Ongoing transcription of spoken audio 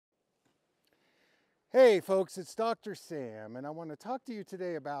Hey folks, it's Dr. Sam, and I want to talk to you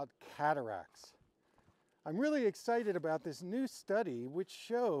today about cataracts. I'm really excited about this new study which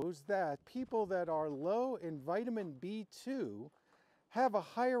shows that people that are low in vitamin B2 have a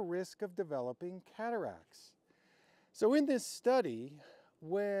higher risk of developing cataracts. So in this study,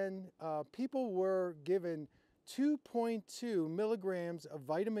 when people were given 2.2 milligrams of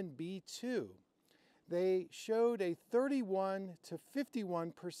vitamin B2, they showed a 31 to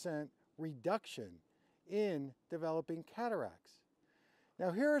 51% reduction in developing cataracts.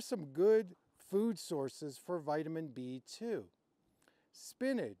 Now here are some good food sources for vitamin B2.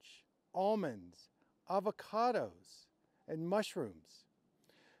 Spinach, almonds, avocados, and mushrooms.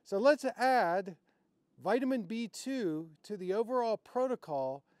 So let's add vitamin B2 to the overall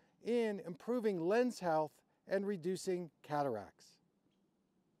protocol in improving lens health and reducing cataracts.